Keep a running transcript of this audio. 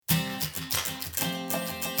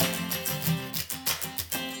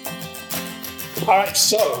All right,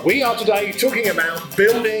 so we are today talking about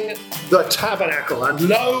building the tabernacle. And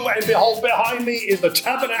lo and behold, behind me is the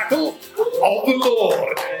tabernacle of the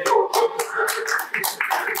Lord.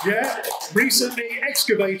 Yeah, recently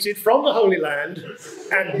excavated from the Holy Land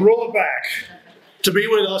and brought back to be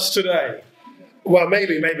with us today. Well,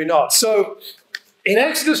 maybe not. So in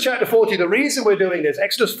Exodus chapter 40, the reason we're doing this,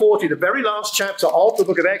 Exodus 40, the very last chapter of the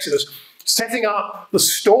book of Exodus, setting up the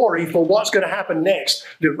story for what's going to happen next.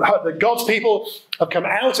 The God's people have come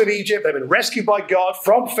out of Egypt. They've been rescued by God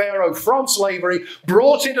from Pharaoh, from slavery,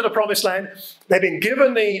 brought into the promised land. They've been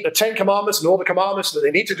given the 10 commandments and all the commandments that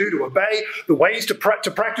they need to do to obey, the ways to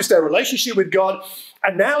practice their relationship with God.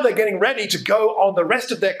 And now they're getting ready to go on the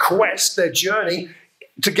rest of their quest, their journey,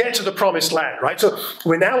 to get to the promised land, right? So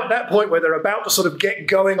we're now at that point where they're about to sort of get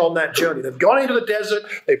going on that journey. They've gone into the desert.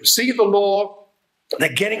 They've received the law. They're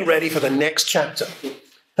getting ready for the next chapter. And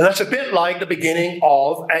that's a bit like the beginning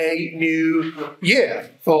of a new year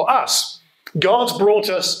for us. God's brought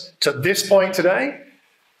us to this point today.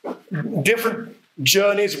 Different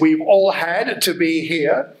journeys we've all had to be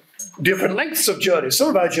here. Different lengths of journeys. Some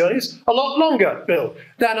of our journeys a lot longer, Bill,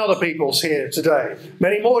 than other people's here today.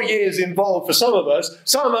 Many more years involved for some of us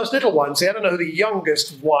little ones here. I don't know who the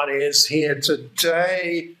youngest one is here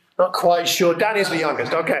today. Not quite sure. Danny's the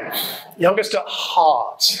youngest. Okay. Youngest at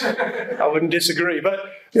heart. I wouldn't disagree. But,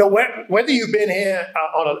 whether you've been here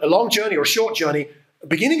on a long journey or a short journey, the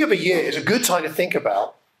beginning of a year is a good time to think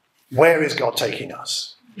about, where is God taking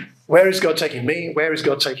us? Where is God taking me? Where is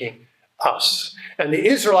God taking us? And the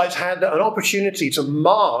Israelites had an opportunity to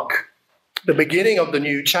mark the beginning of the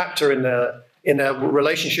new chapter in their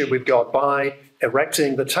relationship with God by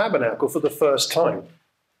erecting the tabernacle for the first time.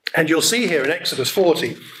 And you'll see here in Exodus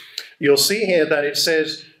 40, you'll see here that it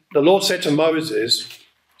says, the Lord said to Moses,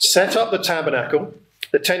 set up the tabernacle,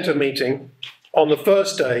 the tent of meeting, on the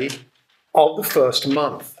first day of the first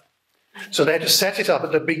month. So they had to set it up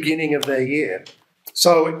at the beginning of their year.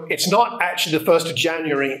 So it's not actually the 1st of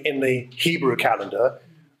January in the Hebrew calendar,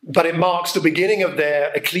 but it marks the beginning of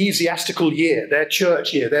their ecclesiastical year, their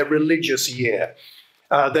church year, their religious year.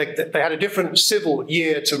 They had a different civil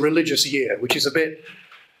year to religious year, which is a bit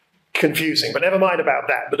confusing, but never mind about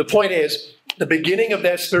that. But the point is, the beginning of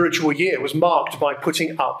their spiritual year was marked by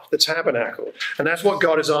putting up the tabernacle. And that's what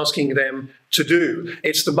God is asking them to do.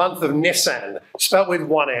 It's the month of Nisan, spelled with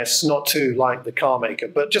one S, not two like the car maker,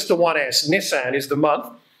 but just the one S. Nisan is the month.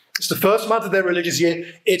 It's the first month of their religious year.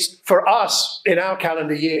 It's, for us, in our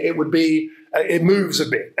calendar year, it would be, it moves a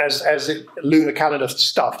bit as lunar calendar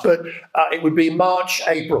stuff, but it would be March,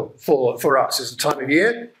 April for us is the time of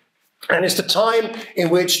year. And it's the time in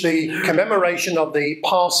which the commemoration of the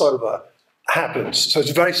Passover happens. So it's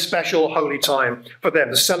a very special holy time for them,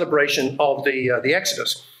 the celebration of the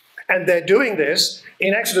Exodus. And they're doing this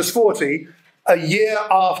in Exodus 40, a year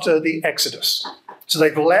after the Exodus. So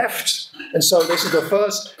they've left, and so this is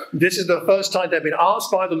the first time they've been asked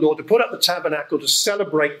by the Lord to put up the tabernacle to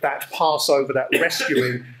celebrate that Passover, that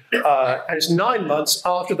rescuing. And it's 9 months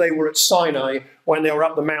after they were at Sinai when they were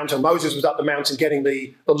up the mountain. Moses was up the mountain getting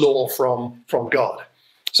the law from God.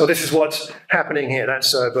 So this is what's happening here.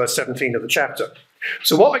 That's verse 17 of the chapter.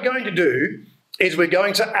 So what we're going to do is we're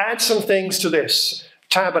going to add some things to this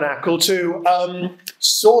tabernacle to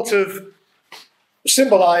sort of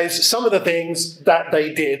symbolize some of the things that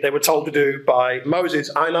they were told to do by Moses.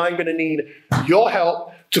 And I'm going to need your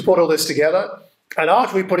help to put all this together. And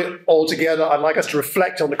after we put it all together, I'd like us to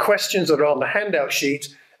reflect on the questions that are on the handout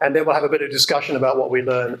sheet, and then we'll have a bit of discussion about what we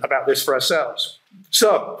learn about this for ourselves.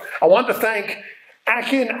 So I want to thank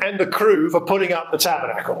Akin and the crew for putting up the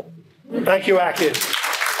tabernacle. Thank you, Akin.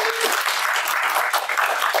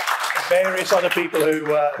 Various other people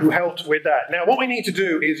who helped with that. Now, what we need to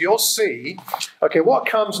do is you'll see, okay, what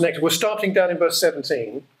comes next. We're starting down in verse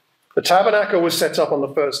 17. The tabernacle was set up on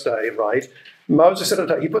the first day, right? Moses set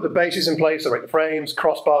up, he put the bases in place, the frames,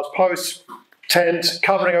 crossbars, posts, tent,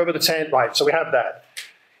 covering over the tent. Right, so we have that.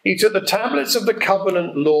 He took the tablets of the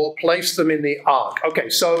covenant law, placed them in the ark. Okay,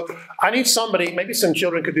 so I need somebody, maybe some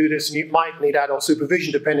children could do this, and you might need adult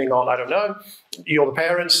supervision depending on, I don't know, you're the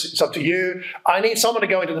parents, it's up to you. I need someone to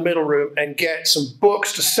go into the middle room and get some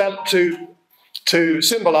books to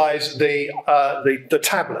symbolize the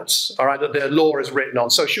tablets, all right, that their law is written on.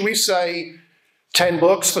 So should we say 10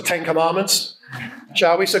 books for 10 commandments?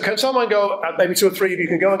 Shall we? So can someone go, maybe 2 or 3 of you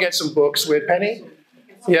can go and get some books with Penny?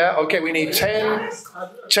 Yeah, okay, we need 10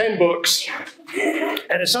 books.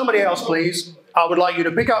 And if somebody else, please, I would like you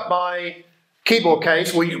to pick up my keyboard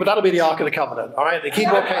case. But that'll be the Ark of the Covenant, all right? The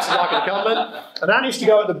keyboard case is the Ark of the Covenant. And that needs to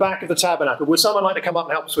go at the back of the tabernacle. Would someone like to come up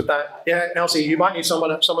and help us with that? Yeah, Elsie, you might need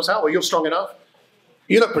someone's help, or you're strong enough.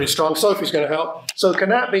 You look pretty strong. Sophie's going to help. So can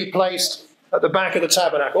that be placed at the back of the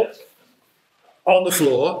tabernacle on the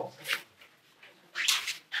floor?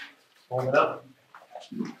 Warm it up.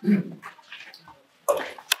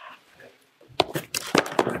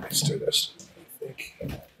 Let's do this.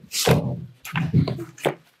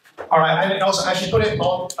 All right, and also as you put it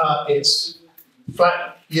on its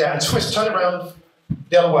flat, yeah, and twist, turn it around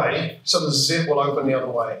the other way so the zip will open the other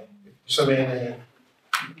way. So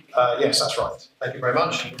yes, that's right. Thank you very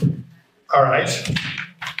much. All right.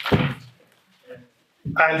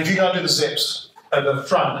 And if you're going to do the zips at the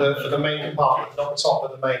front, for the main compartment, not the top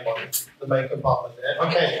of the main one, the main compartment there.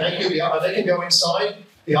 Okay, thank you. They can go inside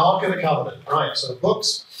the Ark of the Covenant. Right, so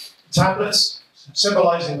books, tablets,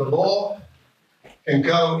 symbolizing the law, can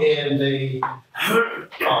go in the Ark.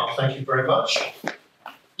 Thank you very much.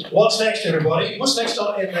 What's next, everybody? What's next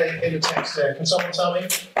in the text there? Can someone tell me?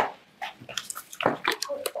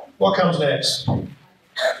 What comes next?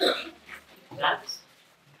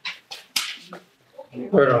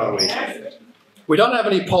 Where are we? We don't have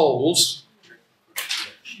any poles.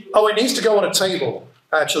 Oh, it needs to go on a table,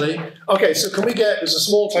 actually. Okay, so can we there's a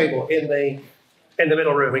small table in the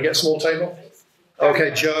middle room. We get a small table?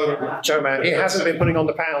 Okay, Joe man, he hasn't been putting on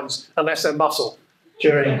the pounds unless they're muscle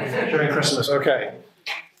during Christmas. Okay,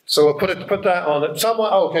 so we'll put that on.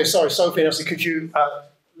 Someone, okay, sorry, Sophie, Nancy, could you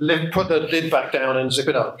put the lid back down and zip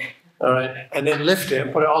it up? All right, and then lift it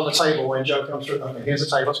and put it on the table when Joe comes through. Okay, here's the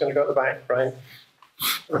table. It's going to go at the back, right?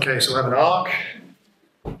 Okay, so we have an ark.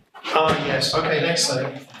 Yes. Okay, next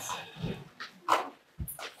thing.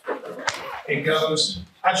 It goes.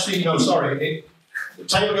 Actually, no, sorry. The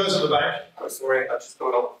table goes at the back. Oh, sorry, I just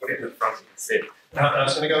thought I'll put it in the front so you can see it.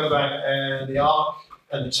 It's going to go at the back, and the ark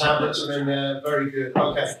and the tablets are in there. Very good.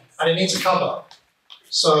 Okay, and it needs a cover.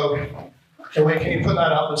 So, can you put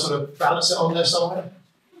that up and sort of balance it on there somewhere?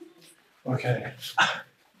 Okay.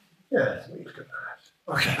 Yeah.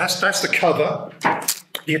 Okay, that's the cover,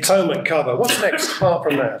 the atonement cover. What's next apart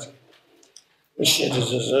from that?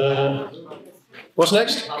 What's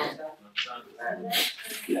next?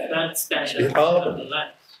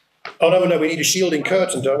 Oh, no, we need a shielding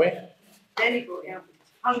curtain, don't we?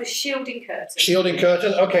 The shielding curtain. Shielding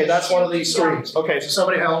curtain? Okay, that's one of these screens. Okay, so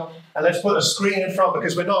somebody help. And let's put a screen in front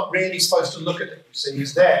because we're not really supposed to look at it. You see,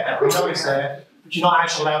 it's there. We know it's there. But you're not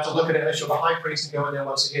actually allowed to look at it unless you're the high priest and go in there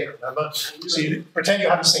once a year, remember? So you pretend you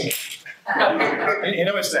haven't seen it. You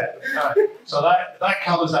know it's there. So that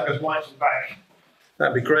covers that, goes right from the back.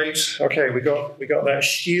 That'd be great. Okay, we got that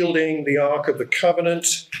shielding the Ark of the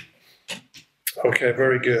Covenant. Okay,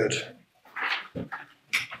 very good.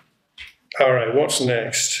 All right, what's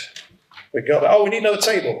next? We got that. Oh, we need another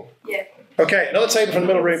table. Yeah. Okay, another table from the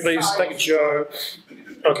middle room, please. Thank you, Joe.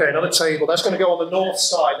 Okay, another table. That's going to go on the north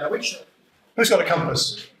side. Now, who's got a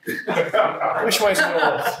compass? Which way's the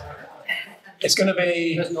north? It's going to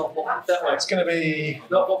be that way. It's going to be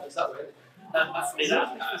that way. I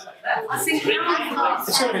think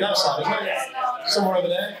it's going to be that side, isn't it? Somewhere over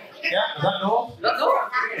there. Yeah, is that north? That's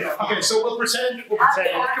north. Okay, so we'll pretend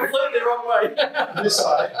Completely the wrong way. this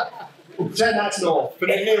side. We'll pretend that's north, but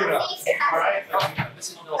it's near enough. All right. This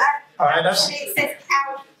is north. All right. That's it says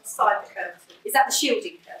outside the curtain. Is that the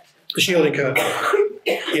shielding curtain? the shielding curtain.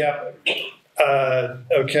 Yeah.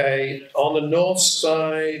 Okay, on the north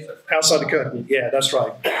side, outside the curtain. Yeah, that's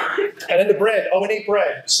right. And then the bread. Oh, we need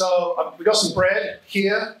bread. So we got some bread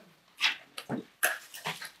here.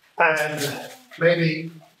 And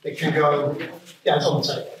maybe it can go, yeah, it's on the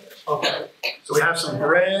table. Okay. So we have some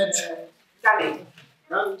bread. Danny,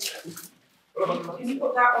 can you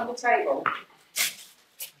put that on the table?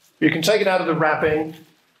 You can take it out of the wrapping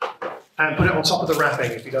and put it on top of the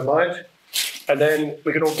wrapping, if you don't mind. And then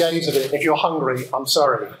we can all gaze at it. If you're hungry, I'm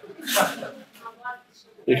sorry.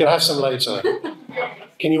 You can have some later.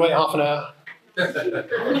 Can you wait half an hour?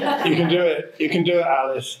 You can do it. You can do it,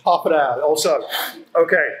 Alice. Half an hour also.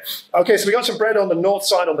 Okay. Okay, so we got some bread on the north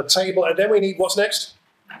side on the table. And then we need, what's next?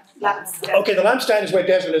 Lampstand. Okay, the lampstand is where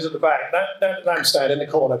Desmond is at the back. That lampstand in the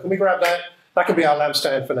corner. Can we grab that? That can be our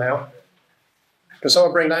lampstand for now. Can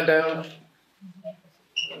someone bring that down?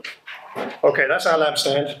 Okay, that's our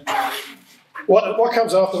lampstand. What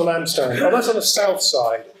comes after the lampstand? Oh, that's on the south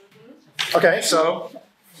side. Okay, so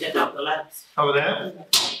Get out the lamps. over there.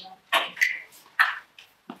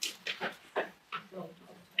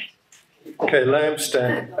 Okay,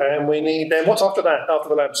 lampstand. And we need, then what's after that, after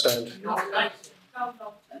the lampstand?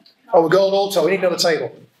 Oh, a gold altar. We need another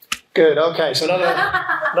table. Good, okay, so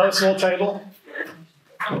another small table.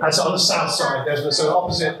 That's on the south side, Desmond, so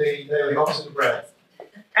opposite the bread.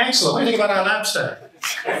 Excellent. What do you think about our lampstand?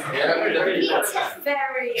 It's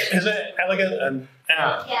very... Is it elegant and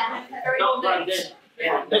Yeah, very Not branded.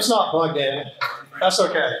 It's not plugged in. That's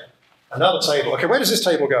okay. Another table. Okay, where does this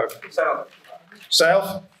table go?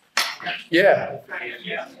 South? Yeah.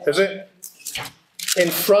 Is it? In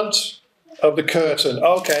front of the curtain.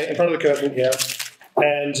 Okay, in front of the curtain, yeah.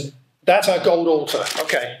 And that's our gold altar.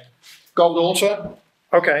 Okay. Gold altar.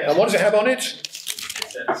 Okay, and what does it have on it?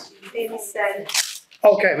 Incense.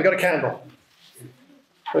 Okay, we've got a candle.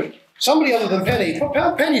 Somebody other than Penny.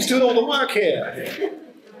 Penny's doing all the work here.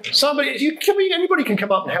 Anybody can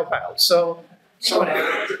come up and help out. So, somebody.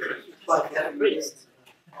 All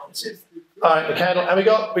right, the candle, and we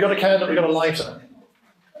got a candle. We got a lighter.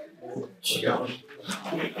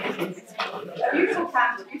 Beautiful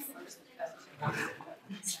candle.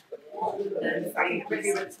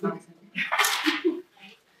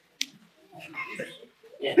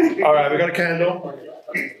 All right, we got a candle.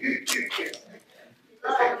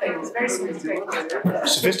 Very sophisticated.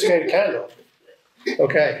 Sophisticated candle.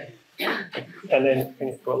 Okay. And then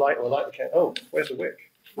we'll light the candle. Oh, where's the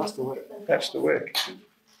wick? That's the wick. That's the wick.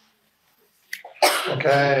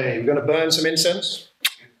 Okay, we're going to burn some incense.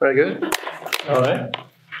 Very good. All right.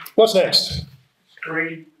 What's next?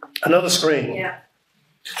 Screen. Another screen. Yeah.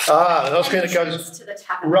 Another screen that goes. To the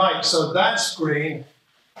tabernacle. Right, so that screen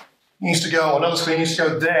needs to go, another screen needs to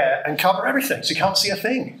go there and cover everything, so you can't see a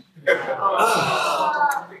thing.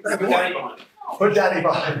 Put Daddy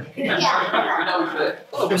behind.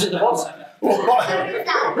 Was it the boss?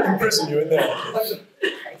 We'll imprison you in there.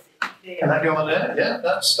 Can that go on there? Yeah,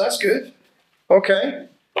 that's good. Okay.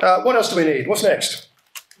 What else do we need? What's next?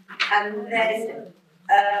 And then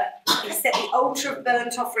he set the altar of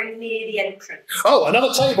burnt offering near the entrance. Oh,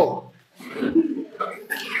 another table.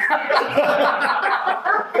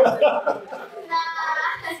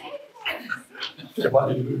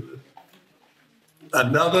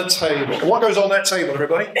 Another table. What goes on that table,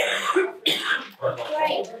 everybody?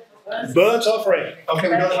 Burnt offering. Okay,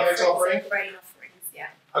 we got a burnt offering. Grain offerings, yeah.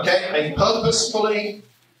 Okay, a purposefully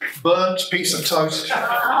burnt piece of toast.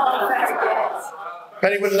 Oh, very good.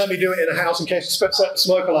 Penny wouldn't let me do it in a house in case I set the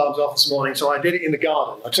smoke alarms off this morning, so I did it in the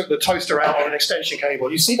garden. I took the toaster out on an extension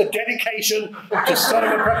cable. You see the dedication to study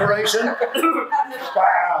and preparation?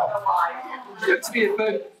 Wow. Looks to be a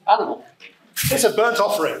burnt animal. It's a burnt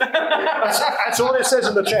offering. That's all it says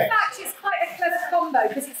in the In text. fact, it's quite a clever combo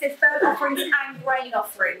because it says burnt offerings and grain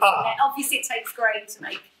offerings. Ah. And obviously, it takes grain to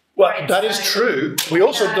make. Well, grain, that is so- true. We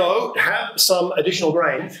also, though, have some additional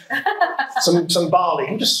grain, some barley.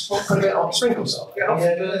 Can you just put a bit on, sprinkle some?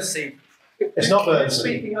 Birdseed. It's not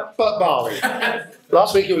birdseed, but barley.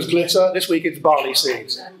 Last week it was glitter. This week it's barley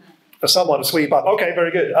seeds. For someone to sweep up. Okay,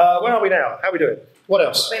 very good. Where are we now? How are we doing? What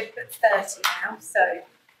else? We're at 30 now, so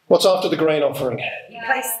What's after the grain offering? you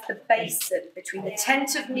place the basin between the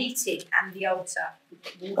tent of meeting and the altar.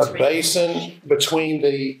 A basin between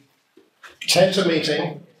the tent of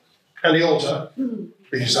meeting and the altar. Did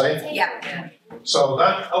you say? Yeah. So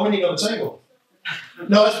that. Oh, we need it on the table.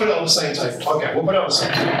 No, let's put it on the same table. Okay, we'll put it on the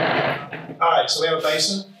same table. All right. So we have a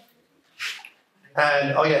basin,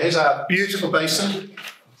 and oh yeah, here's our beautiful basin.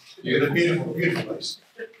 You got a beautiful, beautiful basin.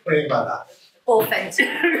 What do you think about that? Authentic.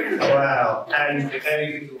 Oh, wow. And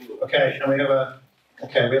okay, and we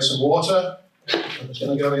have some water. It's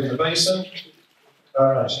going to go in the basin.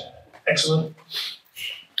 All right. Excellent.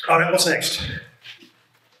 All right, what's next?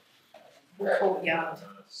 Courtyard.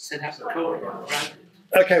 So that's the courtyard.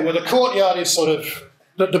 Okay, well, the courtyard is sort of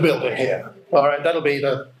the building here. All right, that'll be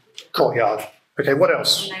the courtyard. Okay, what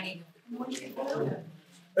else?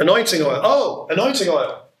 Anointing oil. Oh, anointing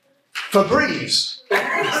oil. Febreze.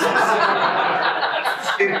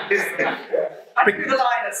 I drew the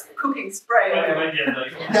line as cooking spray.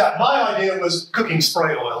 Yeah, my idea was cooking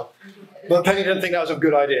spray oil. But Penny didn't think that was a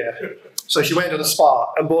good idea. So she went to the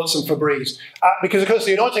spa and bought some Febreze. Because, of course,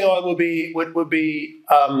 the anointing oil would be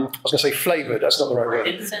I was going to say flavoured. That's not the right word.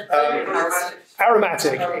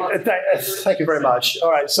 Aromatic. Thank you very much.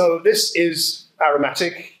 All right, so this is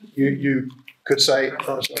aromatic. You could say,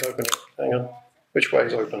 oh, it's not open. Hang on. Which way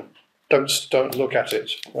is open? Don't look at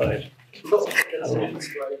it. Right.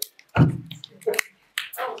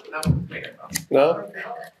 No?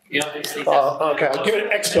 You obviously Oh, okay. I'll give it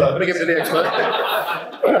an expert. Let me give it to the expert.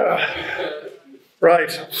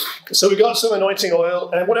 Right. So we got some anointing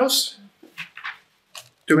oil. And what else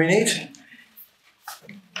do we need?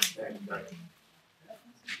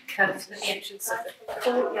 Curtain at the entrance of the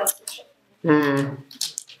courtyard.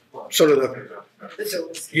 Sort of The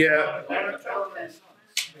doors. yeah.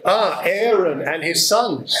 Aaron and his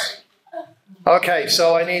sons. Okay,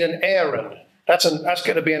 so I need an Aaron. That's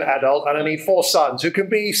going to be an adult, and I need 4 sons, who can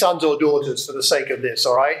be sons or daughters for the sake of this,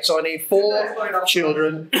 all right? So I need 4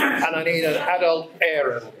 children, and I need an adult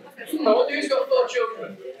Aaron. Who's got 4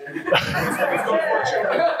 children?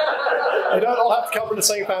 They don't all have to come from the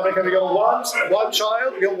same family. Can we go one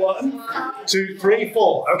child? We got 1, 2, 3,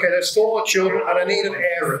 4. Okay, there's 4 children, and I need an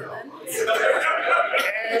Aaron.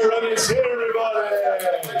 Aaron is here, everybody.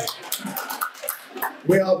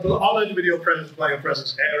 We are honoured with your presence, by your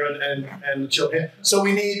presence, Aaron and the children. So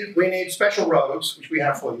we need special robes, which we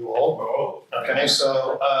have for you all. Okay,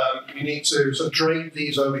 so you need to sort of drape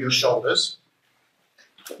these over your shoulders.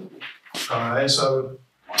 All right, so.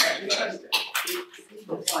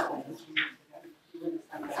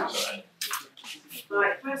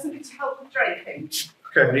 Right, where's somebody to help with draping?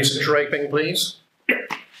 Okay, we need some draping, please.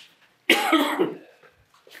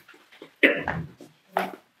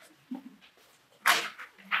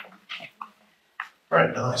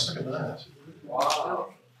 Very nice, look at that.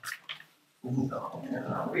 Wow. Ooh,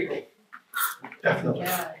 yeah. Definitely.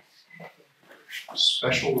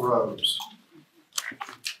 Special robes.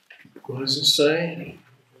 What does it say?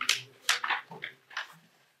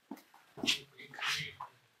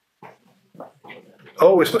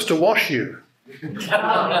 Oh, we're supposed to wash you.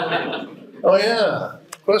 Oh yeah,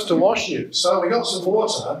 supposed to wash you. So we got some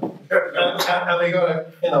water, and we got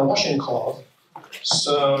a washing cloth.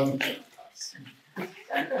 So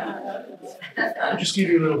I'll just give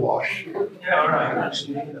you a little wash. All right.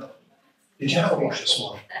 Did you have a wash this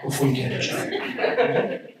morning before you came to church?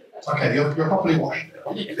 Okay, you're properly washed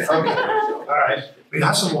now. Okay. All right. We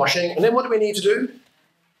had some washing, and then what do we need to do?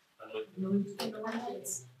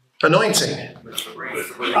 Anointing.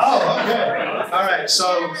 Oh, okay. All right. So,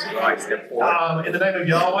 in the name of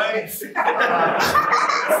Yahweh,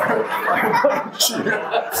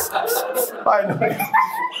 I anoint.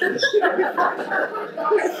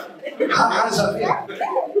 How does that feel?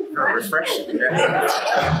 Refreshing, yeah.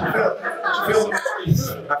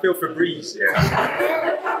 I feel Febreze,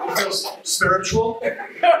 yeah. It feels spiritual.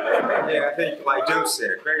 Yeah, I think like dose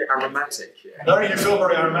here, very aromatic, yeah. No, you feel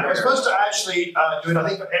very aromatic. We're supposed to actually do it, I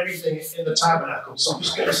think, for everything in the tabernacle. So I'm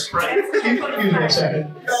just going to spray. Excuse me a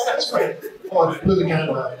second. Spray. Oh, I blew the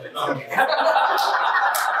candle out.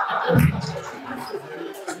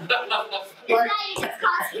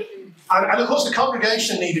 And of course, the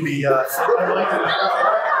congregation need to be anointed.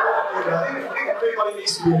 Everybody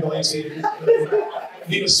needs to be anointed.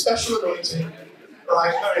 Need a special anointing.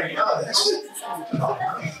 Right, very nice.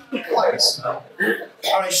 All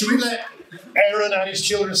right, should we let Aaron and his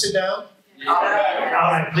children sit down? All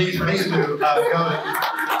right, please do. Go.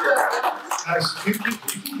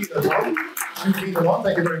 You keep them on.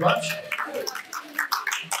 Thank you very much.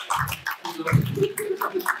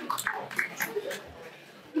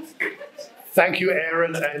 Thank you,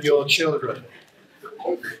 Aaron and your children.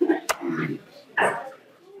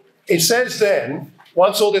 It says then,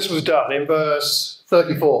 once all this was done, in verse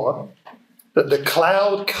 34, that the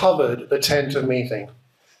cloud covered the tent of meeting,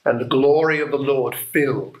 and the glory of the Lord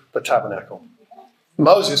filled the tabernacle.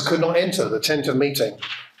 Moses could not enter the tent of meeting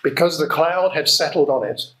because the cloud had settled on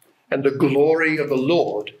it, and the glory of the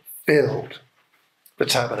Lord filled the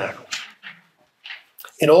tabernacle.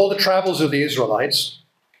 In all the travels of the Israelites,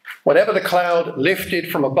 whenever the cloud lifted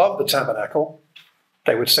from above the tabernacle,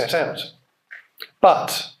 they would set out.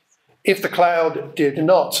 But if the cloud did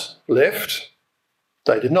not lift,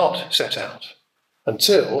 they did not set out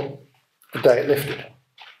until the day it lifted.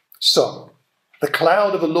 So the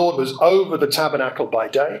cloud of the Lord was over the tabernacle by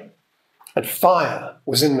day, and fire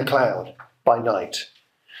was in the cloud by night,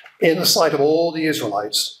 in the sight of all the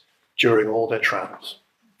Israelites during all their travels.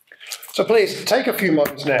 So please take a few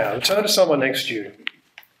moments now and turn to someone next to you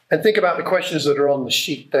and think about the questions that are on the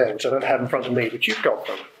sheet there, which I don't have in front of me, but you've got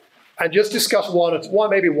them. And just discuss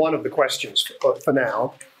maybe one of the questions for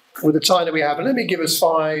now, with the time that we have. And let me give us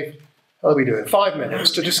 5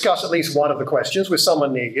 minutes to discuss at least one of the questions with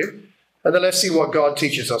someone near you. And then let's see what God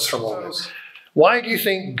teaches us from all this. Why do you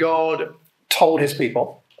think God told his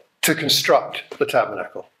people to construct the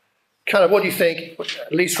tabernacle? Kind of what do you think,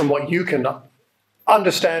 at least from what you can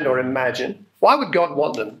understand or imagine, why would God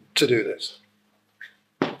want them to do this?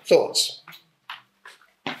 Thoughts?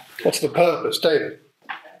 What's the purpose, David?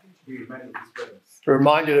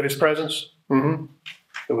 Reminded of his presence? Mm-hmm.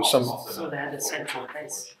 There was some. So they had a central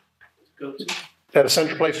place to go to. They had a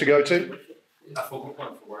central place to go to? A focal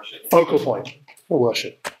point for worship. Focal point for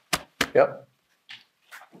worship. Yep.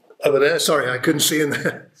 Over there, sorry, I couldn't see in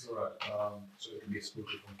there. It's all right. So it can be a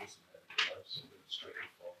spiritual compass in their lives, so that it's straight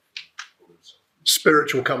from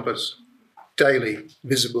Spiritual compass, daily,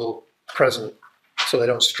 visible, present, so they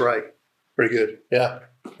don't stray. Very good. Yeah.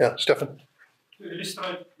 Yeah, Stefan?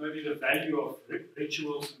 Illustrate maybe the value of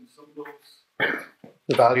rituals and symbols.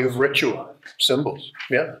 The value of ritual, symbols.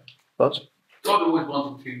 Yeah. What? God always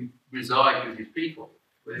wanted to reside with his people.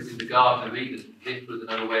 Whether it was the Garden of Eden, this was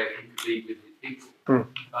another way he could be with his people.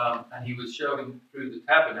 And he was showing through the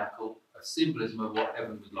tabernacle a symbolism of what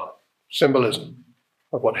heaven was like. Symbolism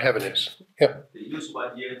of what heaven is. Yeah. They used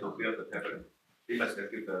 1 year to build the tabernacle. They must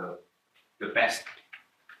have given the best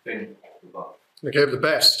thing to God. They gave the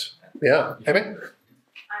best. Yeah. Amy? I think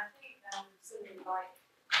something like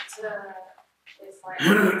it's like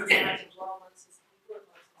decided well once as people and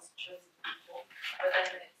once as chosen people, but then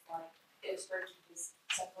it's like illustrated this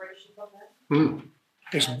separation from them.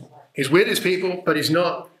 He's with his people, but he's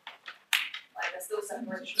not. Like there's still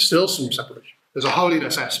separation. Still some separation. There's a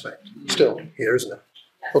holiness aspect still here, isn't there?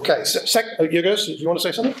 Okay. You guys, do you want to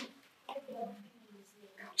say something?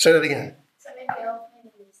 Say that again.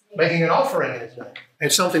 Making an offering in his name.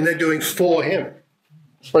 It's something they're doing for him.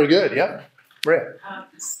 Very good, yeah? Maria?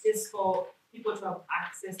 It's for people to have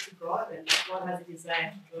access to God, and God has a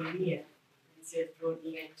desire to draw near. He says, draw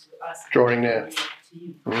near to us. Drawing near. To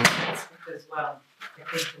you. That's as well. That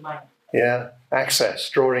came to mind. Yeah, access,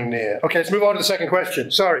 drawing near. Okay, let's move on to the second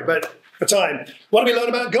question. Sorry, but for time. What do we learn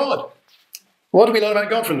about God? What do we learn about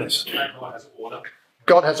God from this? God has order.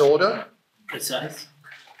 God has order. Precise.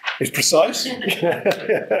 He's precise.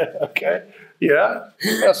 Okay. Yeah.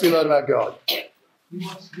 What else do we learn about God? He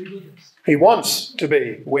wants to be with us. He wants to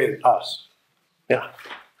be with us. Yeah.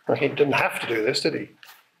 Well, he didn't have to do this, did he?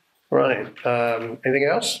 Right. Anything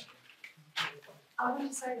else? I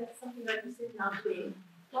want to say that something that you said now today.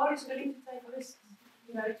 God is willing to take risks.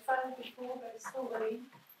 You know, it failed before, but it's still willing.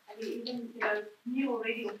 And he even, knew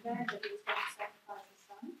already or planned that he was going to sacrifice his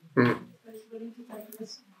son. So he's willing to take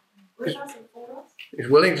risks with us and for us. He's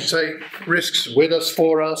willing to take risks with us,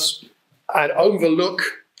 for us, and overlook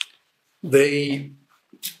the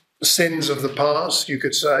sins of the past, you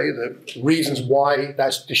could say, the reasons why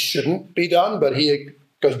this shouldn't be done, but he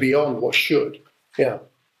goes beyond what should. Yeah.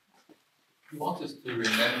 He wants us to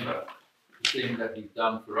remember the things that he's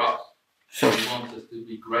done for us. So he wants us to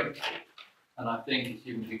be grateful. And I think as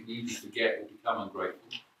humans we can easily forget or become ungrateful.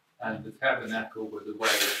 And the tabernacle was a way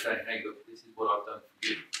of saying, hey, look, this is what I've done for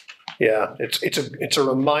you. Yeah, it's a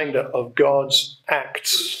reminder of God's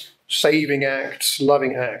acts, saving acts,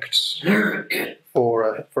 loving acts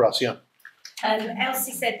for us, yeah.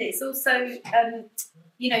 Elsie said that it's also,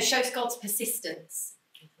 shows God's persistence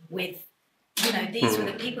with, these were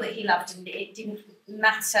the people that he loved, and it didn't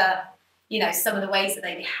matter, some of the ways that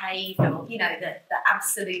they behaved, or, that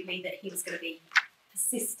absolutely that he was going to be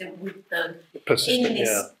persistent with them in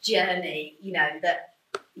this journey,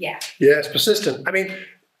 Yeah, it's persistent. I mean,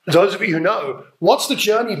 those of you who know, what's the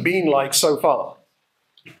journey been like so far?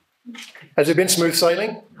 Has it been smooth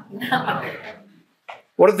sailing? No.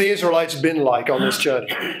 What have the Israelites been like on this journey?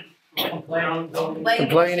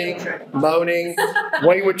 Complaining, moaning,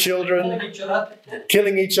 wayward children,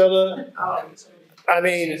 killing each other. I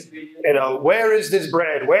mean, where is this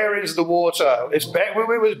bread? Where is the water? It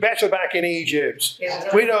was better back in Egypt.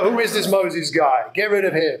 We know, who is this Moses guy? Get rid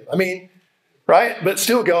of him. I mean, right? But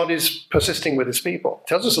still God is persisting with his people.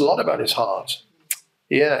 Tells us a lot about his heart.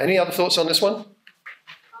 Yeah, any other thoughts on this one?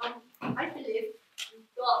 I believe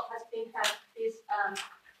God has been had this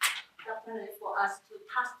covenant for us to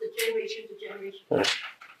pass the generation to generation.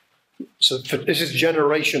 So this is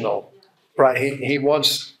generational, right? He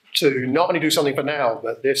wants to not only do something for now,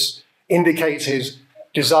 but this indicates his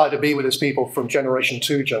desire to be with his people from generation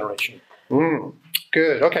to generation.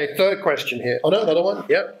 Good. Okay, third question here. Oh, no, another one?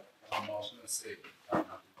 Yep. I was going to say,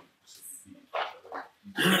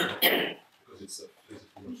 because it's a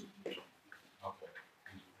physical representation of and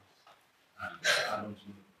I don't want to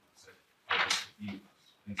say,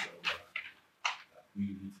 and so that we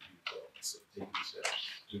need to be so taking steps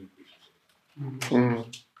to increase.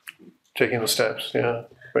 Taking the steps, yeah.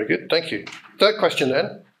 Very good, thank you. Third question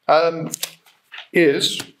then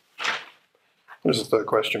is, what is the third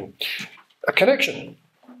question? A connection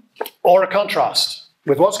or a contrast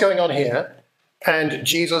with what's going on here and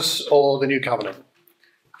Jesus or the New Covenant.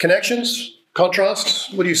 Connections, contrasts,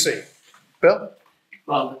 what do you see? Bill?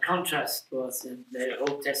 Well, the contrast was in the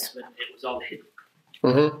Old Testament, it was all hidden.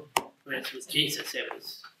 Whereas with Jesus, it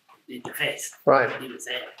was in the face. Right. He was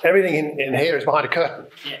there. Everything in here is behind a curtain.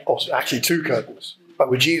 Yeah. Or actually two curtains. But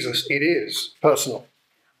with Jesus, it is personal.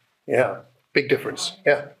 Yeah, big difference.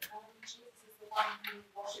 Yeah.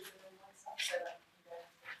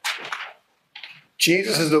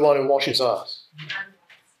 Jesus is the one who washes us.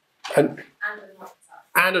 And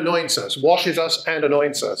anoints us. Washes us and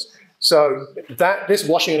anoints us. So this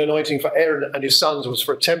washing and anointing for Aaron and his sons was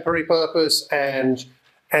for a temporary purpose and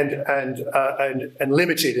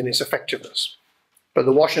limited in its effectiveness. But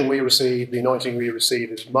the washing we receive, the anointing we receive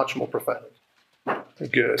is much more profound.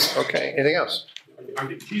 Good. Okay. Anything else? I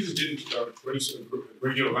think Jesus didn't place a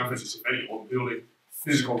great deal of emphasis, if any, on building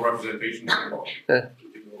physical representations of God. Yeah.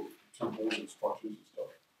 Temples and structures and stuff.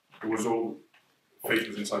 It was all faith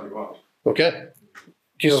was inside your heart. Okay.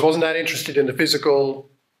 Jesus wasn't that interested in the physical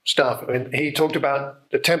stuff. I mean, he talked about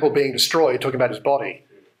the temple being destroyed, talking about his body.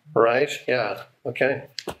 Right? Yeah. Okay.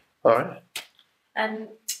 All right.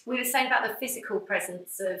 We were saying about the physical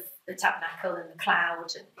presence of the tabernacle and the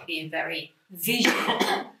cloud and being very visual,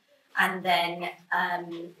 and then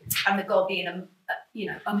and the God being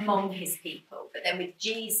among his people. But then with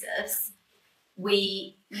Jesus,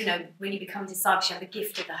 we when you become disciples, you have the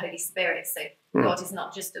gift of the Holy Spirit. So God is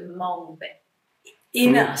not just among, but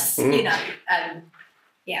in us.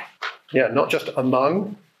 Yeah, not just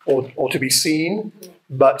among or to be seen,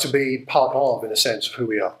 but to be part of, in a sense, of who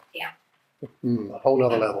we are. Yeah. A whole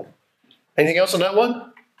other level. Anything else on that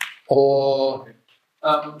one? Or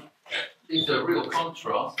it's a real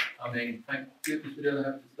contrast. I mean, thank goodness we don't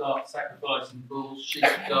have to start sacrificing bulls, sheep,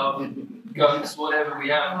 doves, goats, whatever we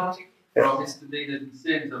have for our misdemeanors and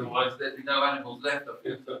sins. Otherwise, there'd be no animals left. I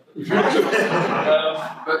feel so.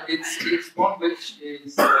 But it's one which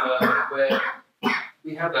is where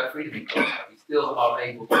we have that freedom in God. We still are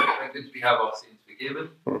able to, thank goodness we have our sins forgiven.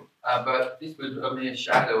 But this was a mere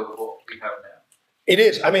shadow of what we have now. it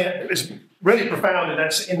is. I mean, it's really profound in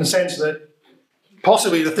the sense that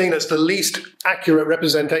possibly the thing that's the least accurate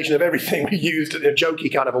representation of everything we used in a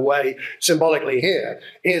jokey kind of a way symbolically here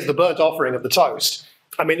is the burnt offering of the toast.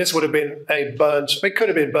 I mean, this would have been it could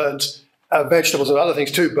have been burnt vegetables and other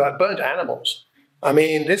things too, but burnt animals. I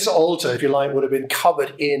mean, this altar, if you like, would have been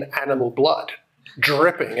covered in animal blood,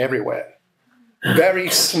 dripping everywhere. Very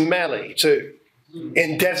smelly too,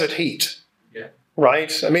 in desert heat. Yeah.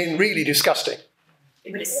 Right? I mean, really disgusting.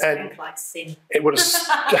 It would have stank like sin. It would have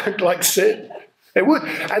stank like sin. It would.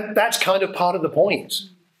 And that's kind of part of the point.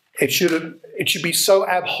 It should be so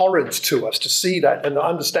abhorrent to us to see that and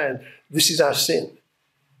understand this is our sin.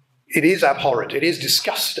 It is abhorrent. It is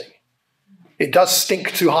disgusting. It does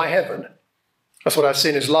stink to high heaven. That's what our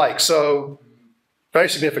sin is like. So, very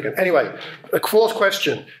significant. Anyway, the fourth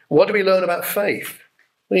question. What do we learn about faith?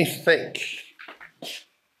 What do you think?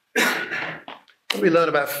 What do we learn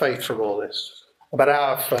about faith from all this? About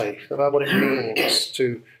our faith, about what it means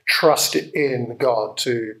to trust in God,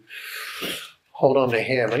 to hold on to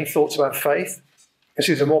Him. Any thoughts about faith? This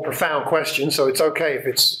is a more profound question, so it's okay if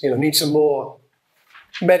it's needs some more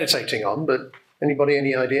meditating on. But anybody,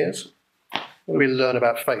 any ideas? What do we learn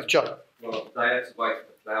about faith, John? Well, they had to wait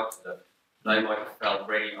for the cloud to. They might have felt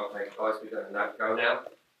ready. Okay, guys, we don't have to go now,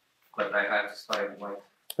 but they had to stay and wait.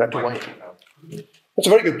 They had to wait. That's a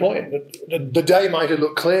very good point. The day might have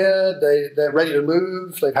looked clear. They're ready to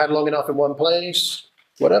move. They've had long enough in one place.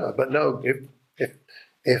 Whatever. But no,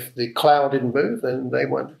 if the cloud didn't move, then they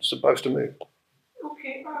weren't supposed to move.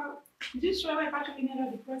 Okay. This way, actually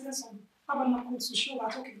needed the presence of the tabernacle to show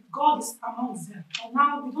that God is among them. But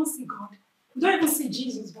now we don't see God. We don't even see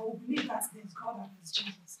Jesus, but we believe that there's God and there's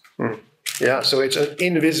Jesus. Yeah. So it's an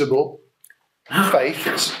invisible faith.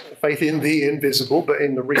 It's faith in the invisible, but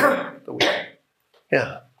in the real.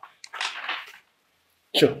 Yeah.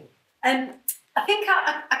 Sure. I think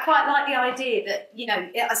I quite like the idea that,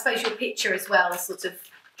 I suppose your picture as well sort of,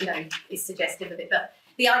 is suggestive of it, but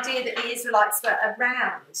the idea that the Israelites were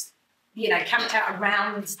around, camped out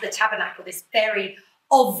around the tabernacle, this very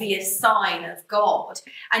obvious sign of God,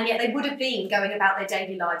 and yet they would have been going about their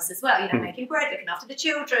daily lives as well, making bread, looking after the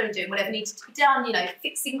children, doing whatever needed to be done,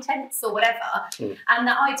 fixing tents or whatever. And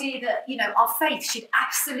the idea that, our faith should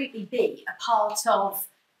absolutely be a part of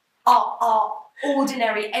our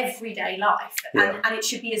ordinary everyday life, and it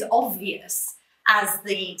should be as obvious as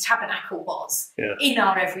the tabernacle was in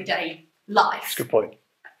our everyday life. That's a good point.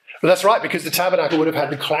 But that's right, because the tabernacle would have had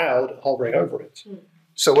the cloud hovering over it.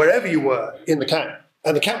 So wherever you were in the camp,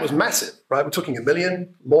 and the camp was massive, right? We're talking 1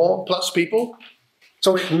 million more plus people.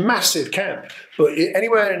 So it's a massive camp. But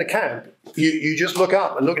anywhere in the camp, you just look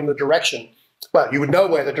up and look in the direction. Well, you would know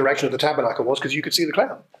where the direction of the tabernacle was because you could see the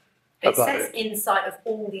cloud. It says in sight of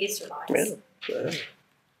all the Israelites.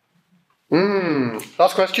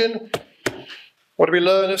 Last question. What do we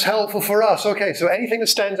learn that's helpful for us? Okay, so anything that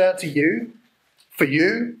stands out to you, for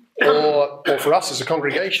you, or for us as a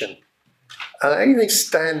congregation? Anything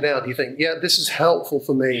stand out? Do you think, this is helpful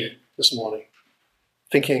for me this morning?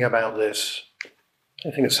 Thinking about this.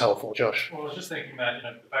 Anything that's helpful, Josh? Well, I was just thinking that,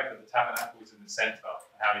 the fact that the tabernacle is in the centre,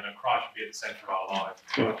 and how, Christ should be at the centre of our lives.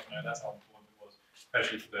 That's how important it was,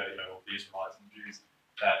 especially for the Israelites and Jews,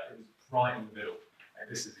 that it was right in the middle. And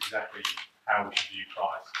this is exactly how we should view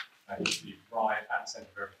Christ. And he should be right at the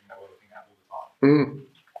centre of everything that we're looking at all the time.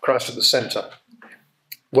 Christ at the centre.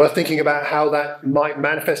 Worth thinking about how that might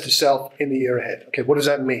manifest itself in the year ahead. Okay, what does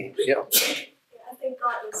that mean? Yeah. I think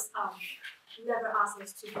God is never asked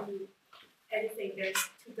us to do anything that is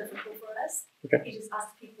too difficult for us. Okay. He just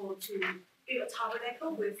asks people to build a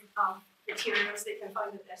tabernacle with materials they can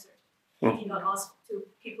find in the desert. He not ask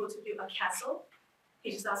people to build a castle.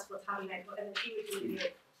 He just asked for a tabernacle, and then he would do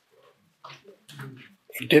it.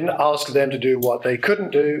 He didn't ask them to do what they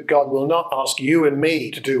couldn't do. God will not ask you and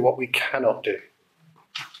me to do what we cannot do.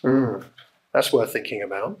 That's worth thinking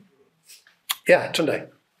about. Yeah, Tunde.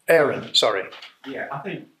 Aaron, sorry. Yeah, I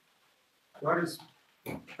think God is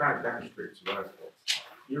trying to demonstrate to us that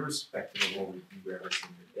irrespective of what we do every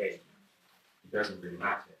single day, it doesn't really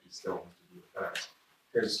matter. He still wants to do it first.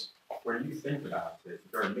 Because when you think about it,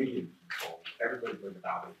 there are a million people, everybody going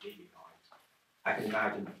about their daily lives. I can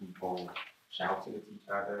imagine people shouting at each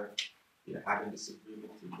other, having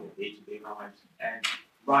disagreements in their day-to-day lives, and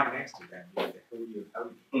right next to them, the Holy of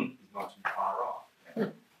Holies is not too far off.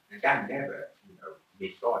 And that never,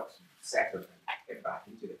 made God to settle and get back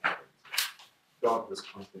into the heavens. God was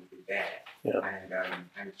constantly there,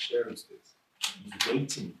 and it shows that He's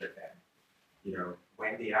waiting for them,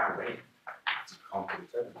 when they are ready to come to the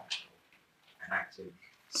tabernacle and actually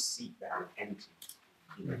seek that repentance,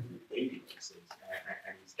 through daily basis,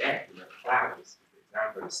 and He's there. The cloud is the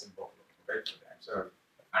example, the symbol of both of them. So,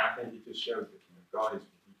 and I think it just shows that God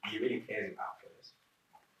He really cares about us,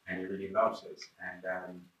 and He really loves us, and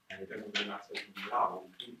it doesn't really matter who we are, what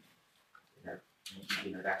we do.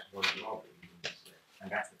 That's what we are doing,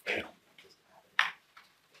 and that's the thing.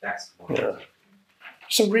 That's what. Yeah.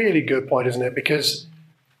 It's a really good point, isn't it? Because,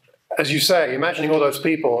 as you say, imagining all those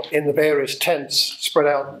people in the various tents spread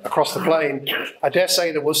out across the plain, I dare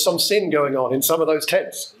say there was some sin going on in some of those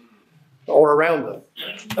tents or around them.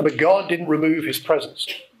 But God didn't remove His presence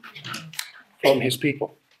from His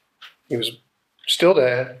people. He was still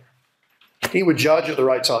there. He would judge at the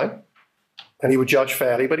right time, and He would judge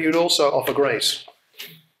fairly, but He would also offer grace.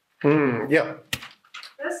 Yeah.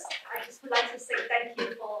 First, I just would like to say thank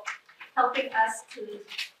you for helping us to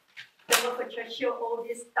develop a church, show all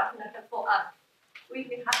this tabernacle for us.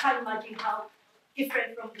 I can't imagine how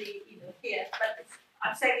different from the here, but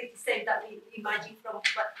I'm saying it to say that we imagine from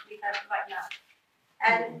what we have right now.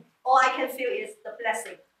 And all I can feel is the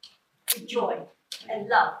blessing, the joy, and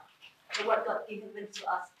love for what God given to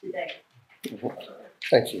us today.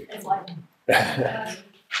 Thank you. And why?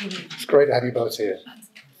 It's great to have you both here.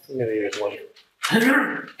 It really is wonderful.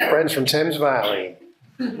 Friends from Thames Valley.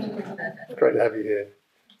 Great to have you here.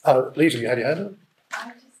 Lisa, you had your hand up?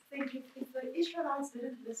 I just think if the Israelites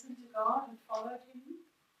didn't listen to God and followed Him,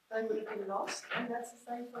 they would have been lost. And that's the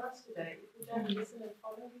same for us today. If we don't listen and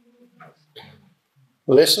follow, we will be lost.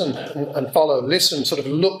 Listen and follow. Listen, sort of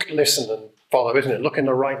look, listen and follow, isn't it? Look in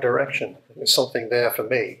the right direction. There's something there for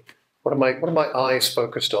me. What are my eyes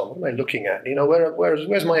focused on? What am I looking at?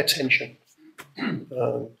 Where's my attention?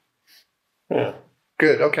 Yeah.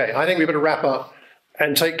 Good. Okay. I think we better wrap up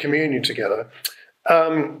and take communion together.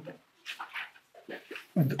 I'm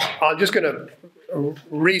just going to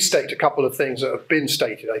restate a couple of things that have been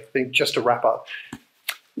stated, I think, just to wrap up.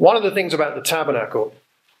 One of the things about the tabernacle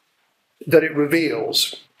that it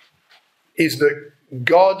reveals is that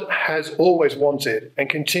God has always wanted and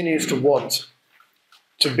continues to want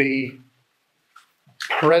to be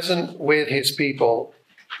present with His people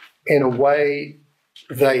in a way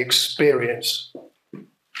they experience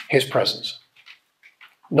His presence.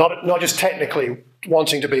 Not just technically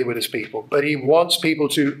wanting to be with His people, but He wants people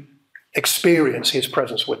to experience His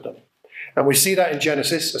presence with them. And we see that in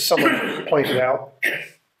Genesis, as someone pointed out.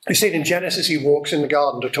 We see it in Genesis. He walks in the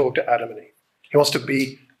garden to talk to Adam and Eve. He wants to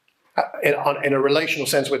be in a relational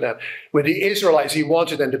sense with them. With the Israelites, He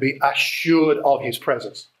wanted them to be assured of His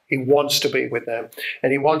presence. He wants to be with them.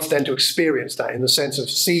 And He wants them to experience that in the sense of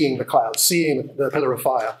seeing the cloud, seeing the pillar of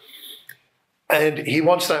fire. And He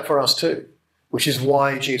wants that for us too, which is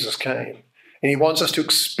why Jesus came. And He wants us to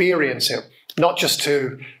experience Him, not just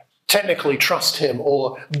to technically trust Him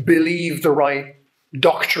or believe the right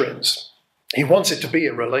doctrines. He wants it to be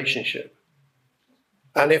a relationship.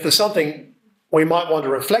 And if there's something we might want to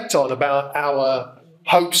reflect on about our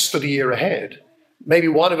hopes for the year ahead, maybe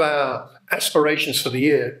one of our aspirations for the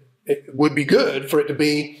year, it would be good for it to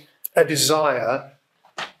be a desire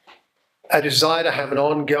to have an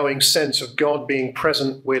ongoing sense of God being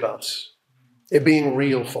present with us, it being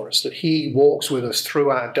real for us, that He walks with us through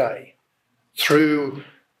our day, through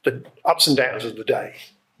the ups and downs of the day,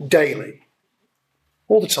 daily,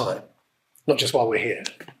 all the time, not just while we're here.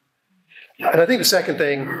 And I think the second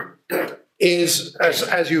thing is,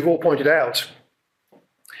 as you've all pointed out,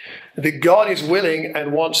 that God is willing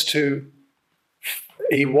and wants to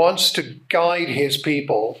He wants to guide his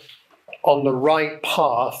people on the right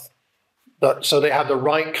path, so they have the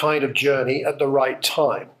right kind of journey at the right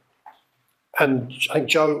time. And I think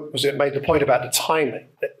Joe made the point about the timing.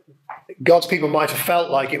 That God's people might have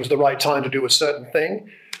felt like it was the right time to do a certain thing,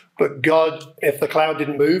 but God, if the cloud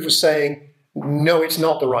didn't move, was saying, no, it's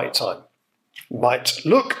not the right time. Might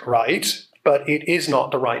look right, but it is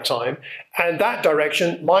not the right time. And that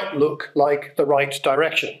direction might look like the right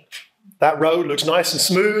direction. That road looks nice and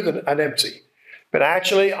smooth and empty. But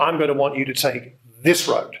actually, I'm going to want you to take this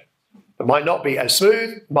road. It might not be as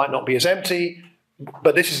smooth, might not be as empty,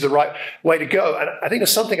 but this is the right way to go. And I think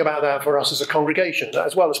there's something about that for us as a congregation,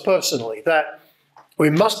 as well as personally, that we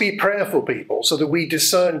must be prayerful people so that we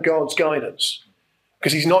discern God's guidance.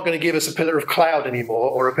 Because he's not going to give us a pillar of cloud anymore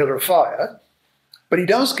or a pillar of fire. But he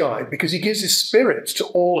does guide because he gives his spirit to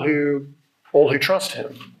all who trust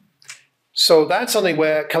him. So that's something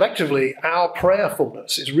where collectively our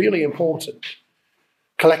prayerfulness is really important.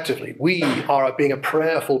 Collectively, we are being a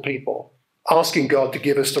prayerful people, asking God to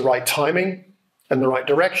give us the right timing and the right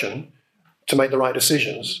direction to make the right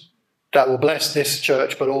decisions that will bless this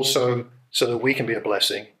church, but also so that we can be a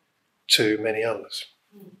blessing to many others.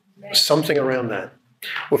 Something around that.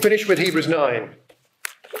 We'll finish with Hebrews 9.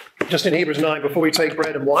 Just in Hebrews 9, before we take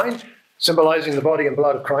bread and wine, symbolizing the body and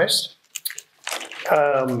blood of Christ.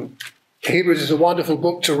 Hebrews is a wonderful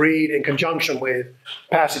book to read in conjunction with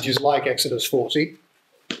passages like Exodus 40.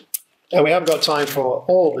 And we haven't got time for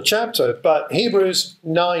all the chapter, but Hebrews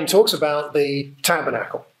 9 talks about the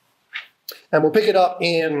tabernacle. And we'll pick it up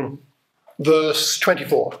in verse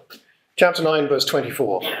 24. Chapter 9, verse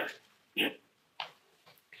 24.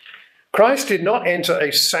 Christ did not enter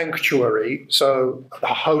a sanctuary, so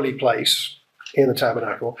a holy place in the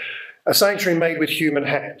tabernacle, a sanctuary made with human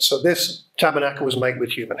hands. So this tabernacle was made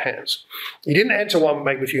with human hands. He didn't enter one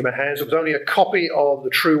made with human hands. It was only a copy of the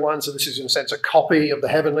true one. So this is in a sense a copy of the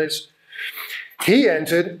heavenlies. He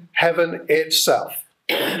entered heaven itself,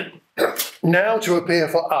 now to appear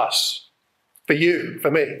for us, for you,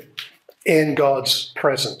 for me, in God's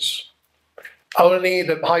presence. Only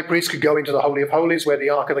the high priest could go into the Holy of Holies where the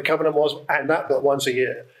Ark of the Covenant was, and that but once a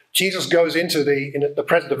year. Jesus goes into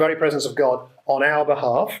the very presence of God on our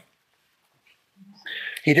behalf.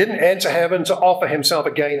 He didn't enter heaven to offer himself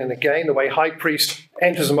again and again, the way high priest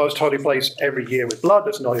enters the most holy place every year with blood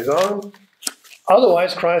that's not his own.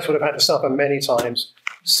 Otherwise, Christ would have had to suffer many times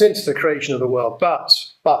since the creation of the world. But,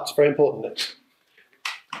 very important this,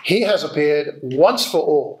 he has appeared once for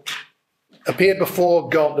all, appeared before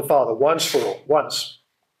God the Father, once for all, once,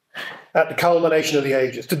 at the culmination of the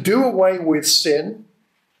ages, to do away with sin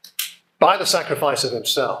by the sacrifice of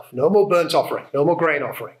himself. No more burnt offering, no more grain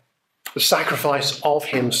offering. The sacrifice of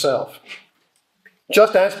himself.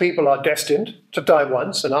 Just as people are destined to die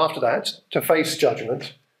once and after that to face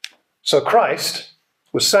judgment, so Christ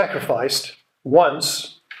was sacrificed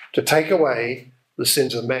once to take away the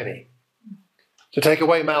sins of many, to take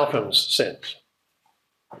away Malcolm's sins,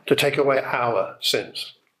 to take away our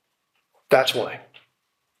sins. That's why.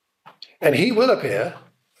 And he will appear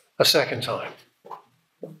a second time.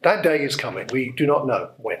 That day is coming. We do not know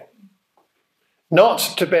when. Not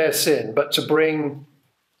to bear sin, but to bring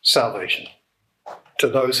salvation to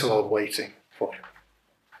those who are waiting for him.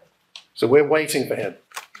 So we're waiting for him.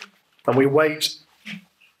 And we wait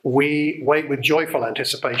with joyful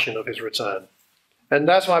anticipation of his return. And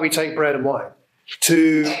that's why we take bread and wine,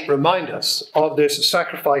 to remind us of this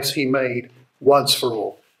sacrifice he made once for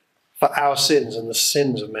all, for our sins and the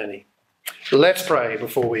sins of many. Let's pray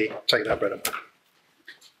before we take that bread and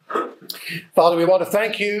wine. Father, we want to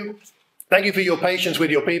thank you. Thank you for your patience with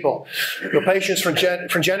your people, your patience from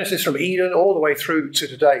Genesis, from Eden, all the way through to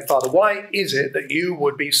today. Father, why is it that you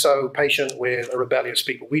would be so patient with a rebellious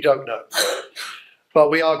people? We don't know.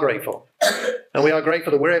 But we are grateful. And we are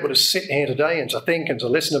grateful that we're able to sit here today and to think and to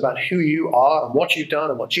listen about who you are and what you've done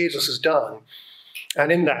and what Jesus has done.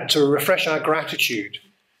 And in that, to refresh our gratitude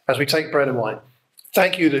as we take bread and wine.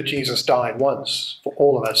 Thank you that Jesus died once for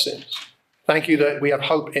all of our sins. Thank you that we have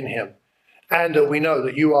hope in him. And that we know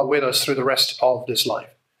that you are with us through the rest of this life.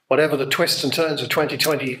 Whatever the twists and turns of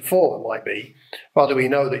 2024 might be, Father, we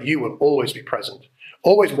know that you will always be present,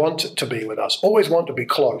 always want to be with us, always want to be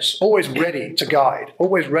close, always ready to guide,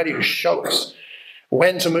 always ready to show us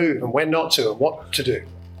when to move and when not to and what to do.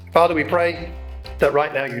 Father, we pray that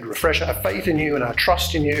right now you'd refresh our faith in you and our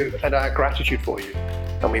trust in you and our gratitude for you.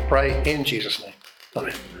 And we pray in Jesus' name.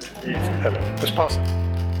 Amen. Amen. Let's pass it.